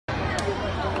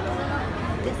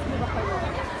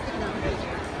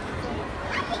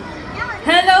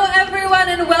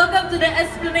the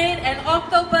Esplanade and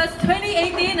Octoburst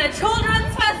 2018, a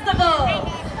children's festival.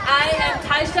 I am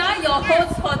Tysha, your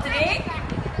host for today,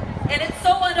 and it's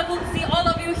so wonderful to see all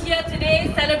of you here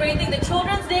today celebrating the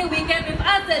Children's Day weekend with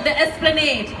us at the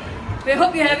Esplanade. We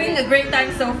hope you're having a great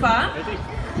time so far.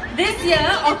 This year,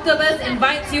 Octoburst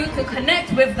invites you to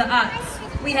connect with the arts.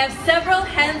 We have several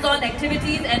hands-on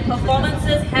activities and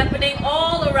performances happening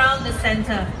all around the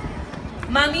centre.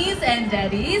 Mummies and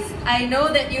daddies, I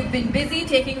know that you've been busy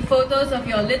taking photos of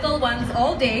your little ones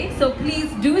all day, so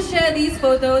please do share these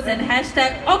photos and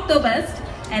hashtag Octoburst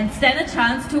and stand a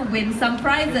chance to win some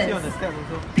prizes.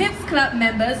 PIP's Club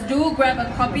members do grab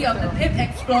a copy of the PIP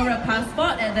Explorer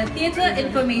Passport at the Theatre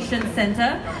Information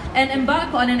Centre and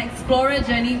embark on an explorer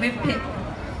journey with PIP.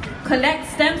 Collect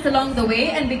stamps along the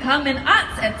way and become an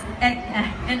arts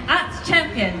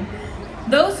champion.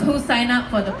 Those who sign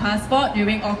up for the passport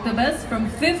during Octoburst from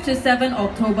 5th to 7th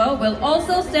October will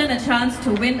also stand a chance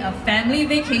to win a family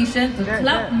vacation to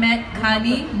Club Med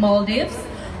Cali, Maldives,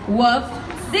 worth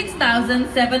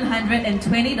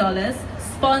 $6,720,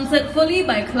 sponsored fully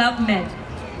by Club Med.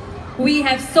 We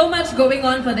have so much going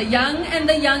on for the young and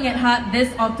the young at heart this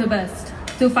Octoburst.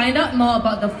 To find out more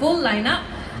about the full lineup,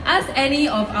 ask any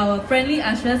of our friendly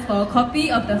ushers for a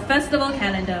copy of the festival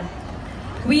calendar.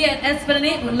 We at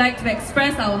Esplanade would like to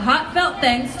express our heartfelt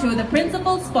thanks to the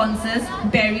principal sponsors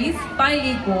Berries,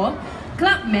 Bilingual,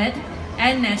 Club Med,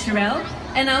 and Naturel,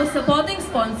 and our supporting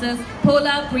sponsors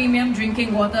Polar Premium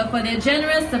Drinking Water for their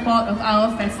generous support of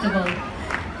our festival.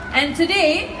 And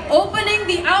today, opening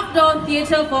the outdoor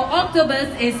theatre for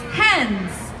Octoburst is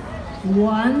Hands.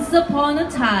 Once upon a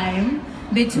time,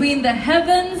 between the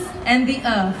heavens and the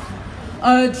earth,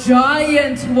 a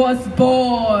giant was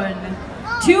born.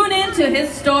 Tune in to his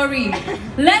story.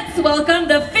 Let's welcome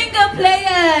the finger player